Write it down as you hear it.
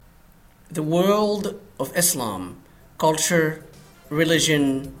The world of Islam, culture,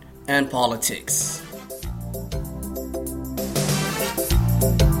 religion, and politics.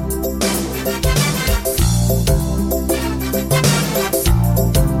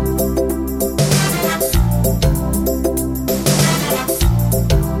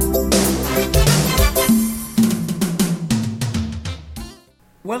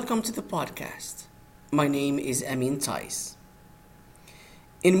 Welcome to the podcast. My name is Amin Tais.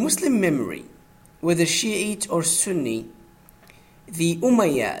 In Muslim memory, whether Shiite or Sunni, the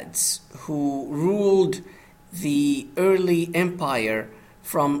Umayyads, who ruled the early empire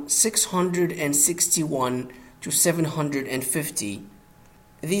from 661 to 750,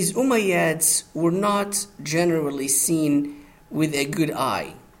 these Umayyads were not generally seen with a good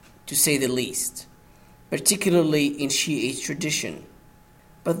eye, to say the least, particularly in Shiite tradition.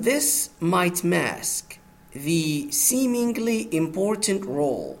 But this might mask the seemingly important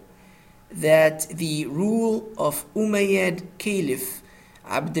role that the rule of Umayyad Caliph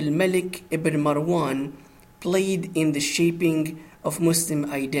Abd ibn Marwan played in the shaping of Muslim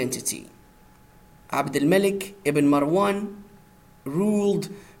identity. Abd ibn Marwan ruled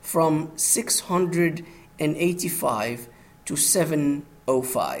from 685 to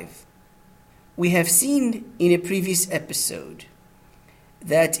 705. We have seen in a previous episode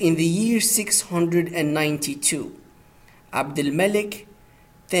that in the year 692, Abd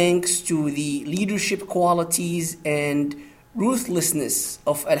thanks to the leadership qualities and ruthlessness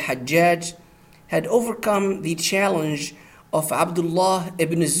of al-Hajjaj, had overcome the challenge of Abdullah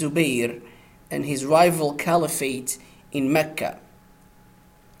ibn Zubayr and his rival caliphate in Mecca.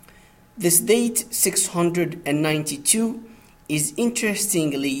 This date, 692, is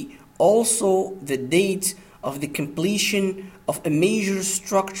interestingly also the date of the completion of a major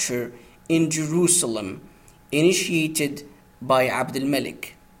structure in Jerusalem initiated by Abd.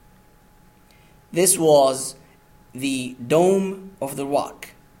 This was the Dome of the Rock,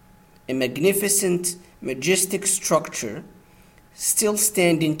 a magnificent, majestic structure still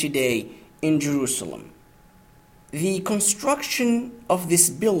standing today in Jerusalem. The construction of this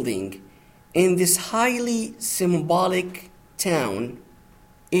building in this highly symbolic town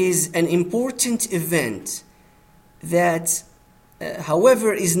is an important event that,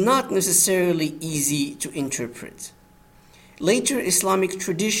 however, is not necessarily easy to interpret. Later Islamic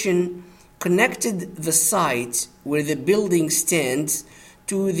tradition connected the site where the building stands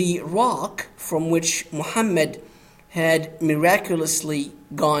to the rock from which Muhammad had miraculously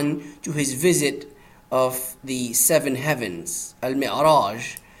gone to his visit of the seven heavens,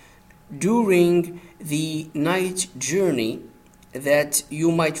 al-Mi'raj, during the night journey that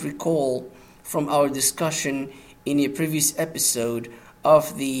you might recall from our discussion in a previous episode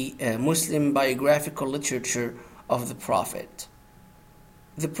of the Muslim biographical literature of the Prophet.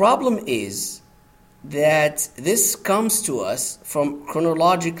 The problem is that this comes to us from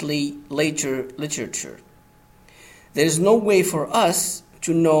chronologically later literature. There is no way for us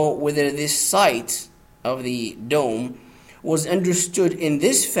to know whether this site of the dome was understood in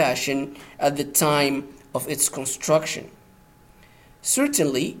this fashion at the time of its construction.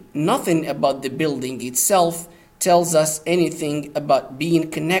 Certainly, nothing about the building itself tells us anything about being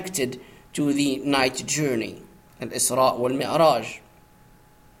connected to the night journey, al-Isra wal-Mi'raj.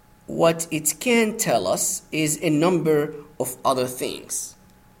 What it can tell us is a number of other things.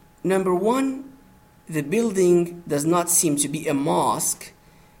 Number one, the building does not seem to be a mosque,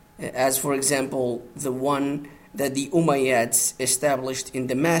 as for example the one that the Umayyads established in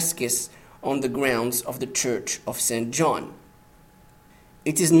Damascus on the grounds of the Church of St. John.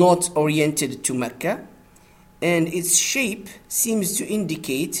 It is not oriented to Mecca, and its shape seems to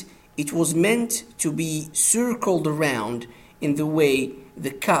indicate it was meant to be circled around in the way the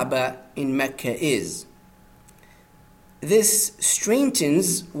Kaaba in Mecca is. This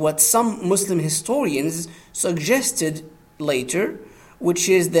strengthens what some Muslim historians suggested later, which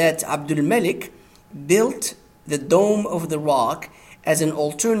is that Abd built the Dome of the Rock as an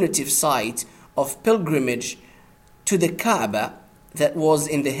alternative site of pilgrimage to the Kaaba that was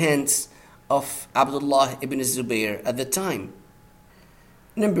in the hands of Abdullah ibn Zubayr at the time.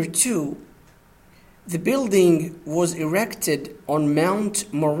 Number two, the building was erected on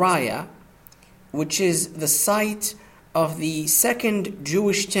Mount Moriah, which is the site of the second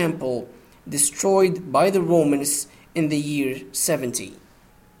Jewish temple destroyed by the Romans in the year 70.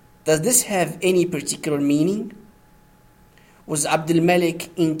 Does this have any particular meaning? Was Abd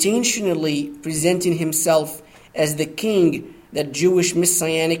intentionally presenting himself as the king that Jewish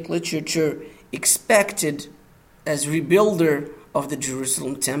messianic literature expected as rebuilder of the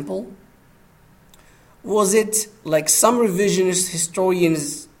Jerusalem temple? Was it, like some revisionist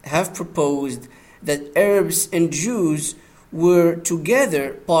historians have proposed that Arabs and Jews were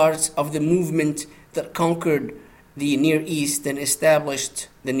together parts of the movement that conquered the Near East and established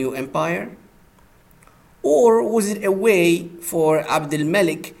the new empire? Or was it a way for Abd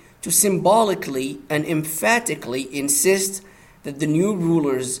al-Malik to symbolically and emphatically insist that the new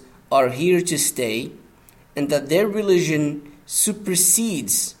rulers are here to stay and that their religion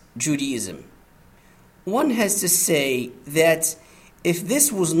supersedes Judaism? One has to say that if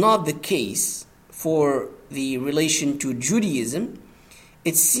this was not the case for the relation to Judaism,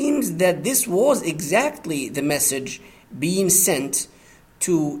 it seems that this was exactly the message being sent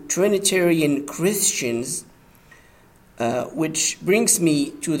to Trinitarian Christians, which brings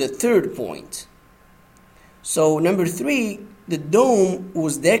me to the third point. So, number 3, the dome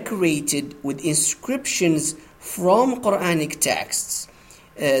was decorated with inscriptions from Quranic texts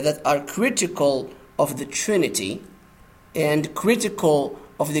that are critical of the Trinity and critical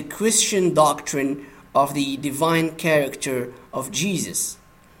of the Christian doctrine of the divine character of Jesus.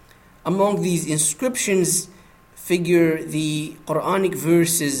 Among these inscriptions figure the Quranic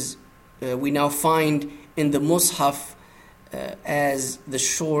verses we now find in the Mus'haf as the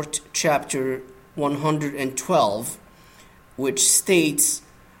short chapter 112, which states,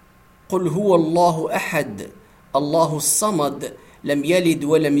 قُلْ هُوَ اللَّهُ أَحَدٌ اللَّهُ الصَّمَدُ لَمْ يَلِدْ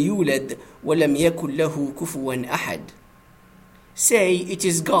وَلَمْ يُولَدْ وَلَمْ يَكُنْ لَهُ كُفُوًا أَحَدٌ. Say, it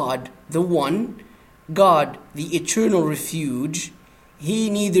is God, the One, God, the eternal refuge. He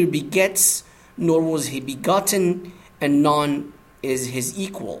neither begets nor was he begotten, and none is his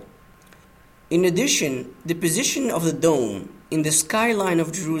equal. In addition, the position of the dome in the skyline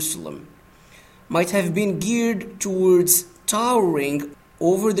of Jerusalem might have been geared towards towering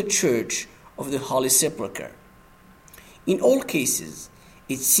over the church of the Holy Sepulchre. In all cases,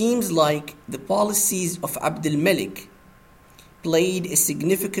 it seems like the policies of Abd al-Malik played a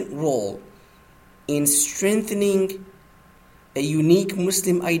significant role in strengthening a unique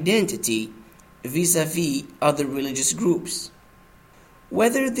Muslim identity vis-a-vis other religious groups.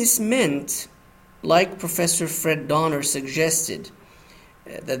 Whether this meant, like Professor Fred Donner suggested,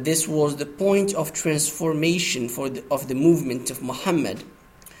 that this was the point of transformation of the movement of Muhammad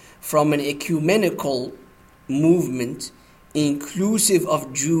from an ecumenical movement inclusive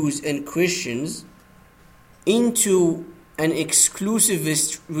of Jews and Christians into an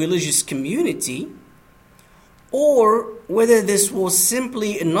exclusivist religious community, or whether this was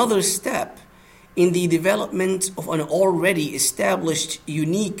simply another step in the development of an already established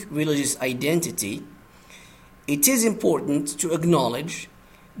unique religious identity, it is important to acknowledge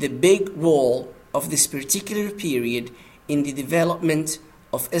the big role of this particular period in the development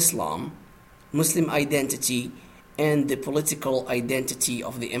of Islam, Muslim identity, and the political identity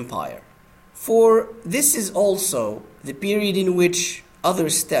of the empire. For this is also the period in which other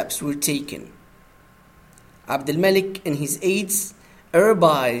steps were taken. Abd al-Malik and his aides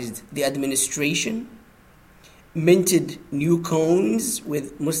Arabized the administration, minted new coins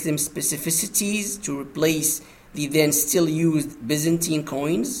with Muslim specificities to replace the then still used Byzantine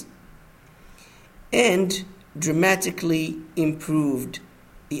coins, and dramatically improved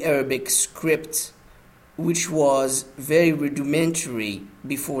the Arabic script, which was very rudimentary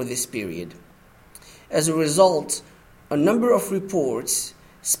before this period. As a result, a number of reports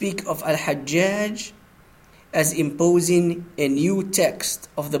speak of al-Hajjaj as imposing a new text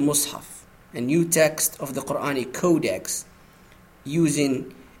of the Mus'haf, a new text of the Quranic Codex,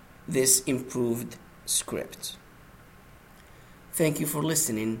 using this improved script. Thank you for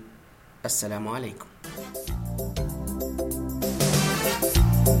listening. Assalamu alaikum.